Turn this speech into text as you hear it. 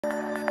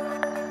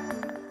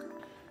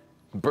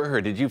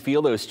Bird, did you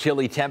feel those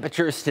chilly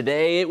temperatures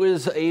today? It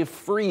was a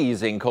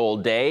freezing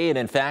cold day and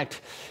in fact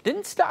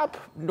didn't stop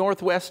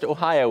Northwest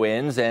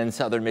Ohioans and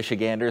southern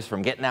Michiganders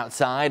from getting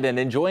outside and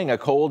enjoying a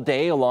cold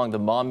day along the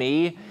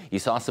Maumee. You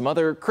saw some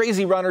other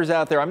crazy runners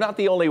out there. I'm not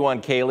the only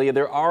one, Kaylee.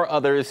 There are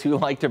others who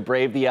like to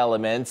brave the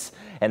elements,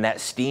 and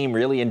that steam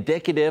really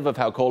indicative of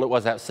how cold it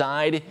was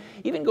outside.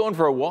 Even going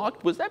for a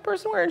walk. Was that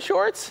person wearing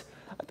shorts?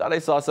 I thought I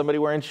saw somebody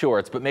wearing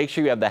shorts, but make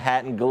sure you have the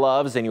hat and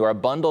gloves and you are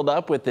bundled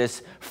up with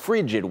this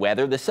frigid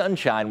weather. The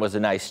sunshine was a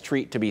nice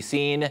treat to be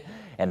seen,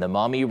 and the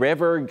Maumee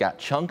River got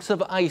chunks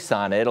of ice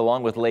on it,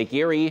 along with Lake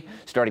Erie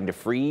starting to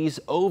freeze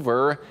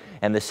over.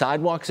 And the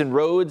sidewalks and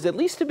roads at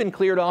least have been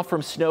cleared off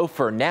from snow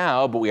for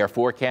now, but we are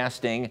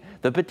forecasting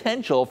the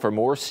potential for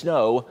more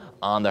snow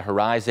on the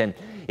horizon.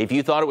 If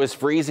you thought it was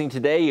freezing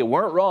today, you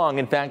weren't wrong.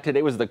 In fact,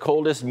 today was the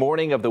coldest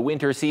morning of the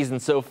winter season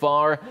so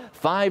far,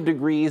 5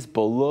 degrees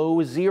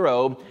below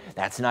zero.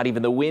 That's not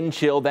even the wind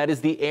chill. That is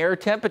the air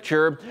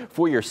temperature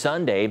for your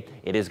Sunday.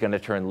 It is going to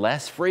turn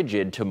less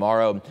frigid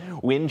tomorrow.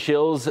 Wind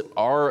chills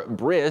are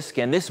brisk,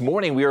 and this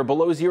morning we are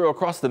below zero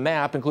across the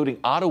map, including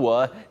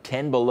Ottawa,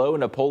 10 below,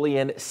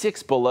 Napoleon,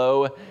 6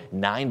 below,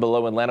 9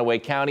 below in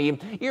Lenawee County.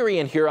 Erie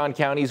and Huron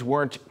counties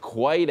weren't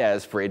quite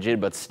as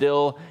frigid, but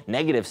still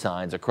negative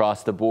signs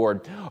across the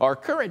board. Our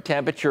current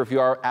temperature, if you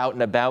are out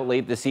and about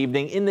late this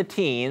evening, in the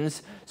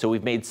teens. So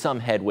we've made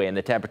some headway in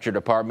the temperature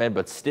department,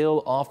 but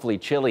still awfully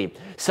chilly.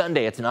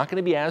 Sunday, it's not going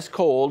to be as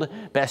cold.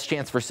 Best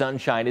chance for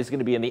sunshine is going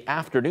to be in the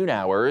afternoon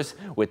hours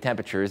with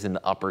temperatures in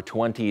the upper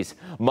 20s.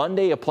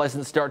 Monday, a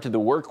pleasant start to the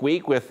work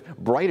week with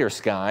brighter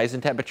skies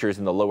and temperatures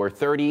in the lower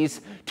 30s.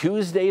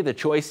 Tuesday, the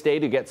choice day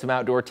to get some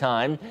outdoor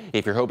time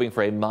if you're hoping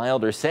for a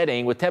milder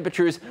setting with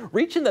temperatures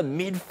reaching the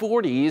mid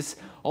 40s.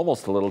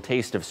 Almost a little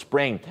taste of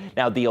spring.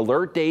 Now, the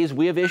alert days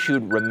we have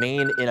issued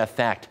remain in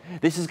effect.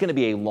 This is going to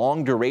be a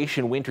long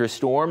duration winter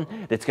storm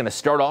that's going to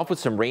start off with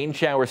some rain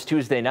showers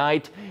Tuesday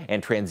night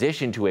and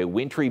transition to a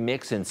wintry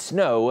mix and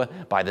snow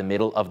by the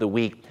middle of the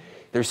week.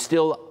 There's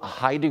still a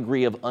high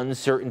degree of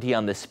uncertainty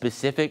on the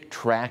specific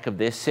track of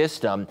this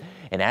system.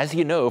 And as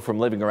you know from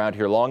living around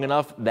here long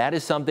enough, that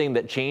is something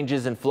that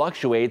changes and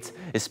fluctuates,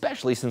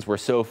 especially since we're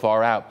so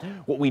far out.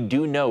 What we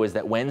do know is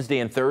that Wednesday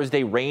and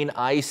Thursday, rain,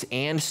 ice,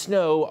 and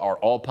snow are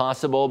all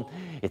possible.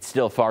 It's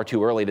still far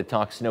too early to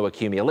talk snow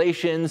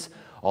accumulations,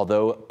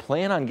 although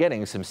plan on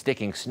getting some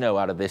sticking snow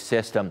out of this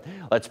system.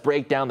 Let's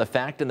break down the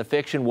fact and the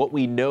fiction, what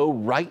we know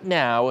right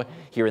now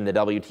here in the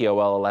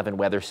WTOL 11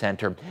 Weather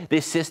Center.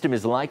 This system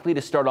is likely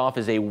to start off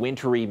as a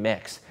wintry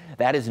mix.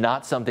 That is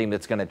not something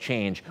that's going to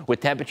change. With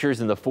temperatures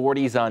in the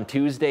 40s on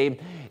Tuesday,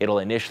 it'll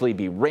initially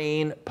be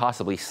rain,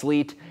 possibly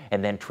sleet,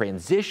 and then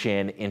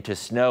transition into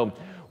snow.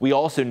 We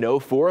also know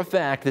for a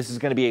fact this is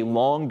going to be a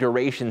long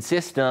duration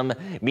system,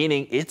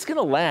 meaning it's going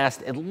to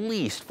last at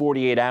least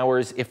 48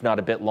 hours, if not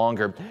a bit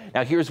longer.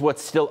 Now, here's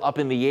what's still up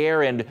in the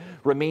air and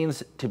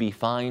remains to be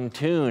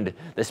fine-tuned: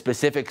 the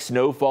specific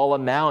snowfall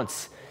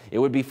amounts. It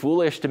would be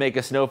foolish to make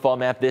a snowfall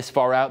map this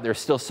far out. There's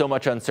still so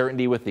much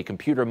uncertainty with the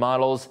computer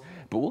models,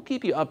 but we'll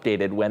keep you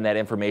updated when that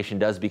information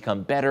does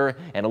become better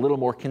and a little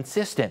more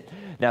consistent.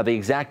 Now, the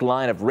exact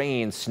line of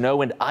rain,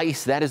 snow, and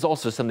ice, that is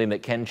also something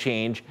that can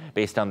change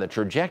based on the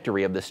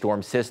trajectory of the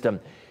storm system.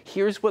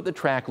 Here's what the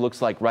track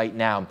looks like right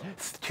now.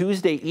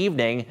 Tuesday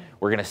evening,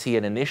 we're going to see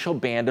an initial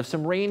band of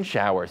some rain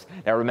showers.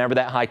 Now, remember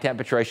that high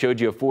temperature I showed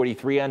you of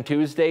 43 on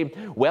Tuesday?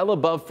 Well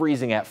above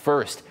freezing at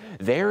first.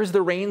 There's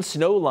the rain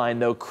snow line,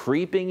 though,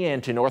 creeping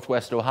into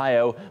Northwest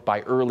Ohio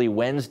by early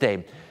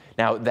Wednesday.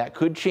 Now, that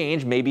could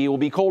change. Maybe it will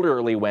be colder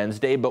early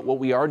Wednesday, but what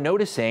we are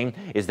noticing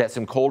is that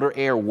some colder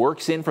air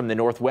works in from the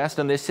northwest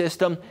on this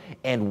system,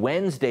 and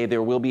Wednesday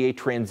there will be a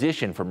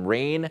transition from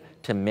rain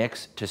to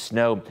mix to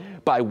snow.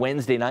 By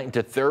Wednesday night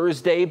into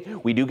Thursday,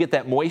 we do get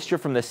that moisture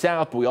from the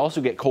south, but we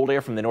also get cold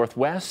air from the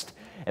northwest,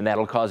 and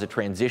that'll cause a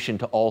transition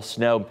to all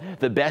snow.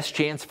 The best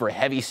chance for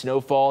heavy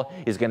snowfall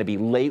is going to be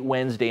late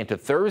Wednesday into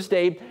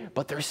Thursday,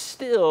 but there's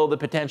still the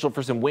potential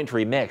for some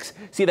wintry mix.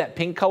 See that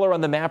pink color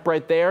on the map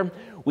right there?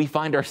 We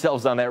find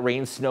ourselves on that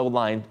rain snow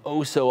line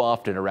oh so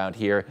often around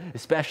here,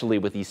 especially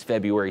with these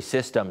February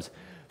systems.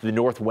 The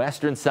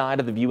northwestern side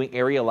of the viewing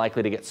area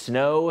likely to get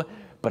snow,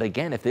 but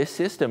again, if this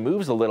system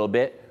moves a little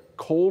bit,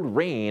 cold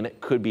rain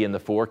could be in the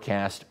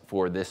forecast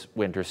for this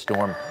winter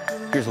storm.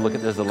 Here's a look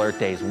at those alert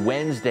days.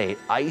 Wednesday,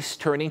 ice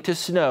turning to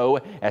snow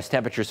as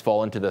temperatures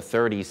fall into the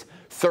 30s.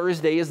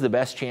 Thursday is the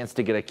best chance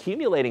to get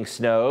accumulating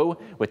snow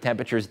with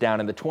temperatures down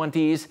in the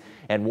 20s.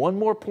 And one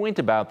more point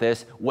about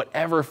this: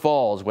 whatever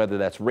falls, whether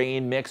that's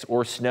rain, mix,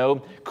 or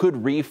snow, could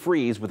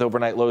refreeze with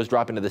overnight lows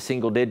drop into the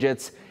single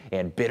digits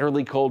and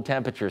bitterly cold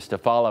temperatures to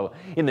follow.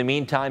 In the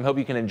meantime, hope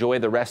you can enjoy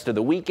the rest of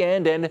the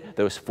weekend and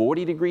those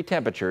 40-degree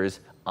temperatures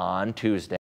on Tuesday.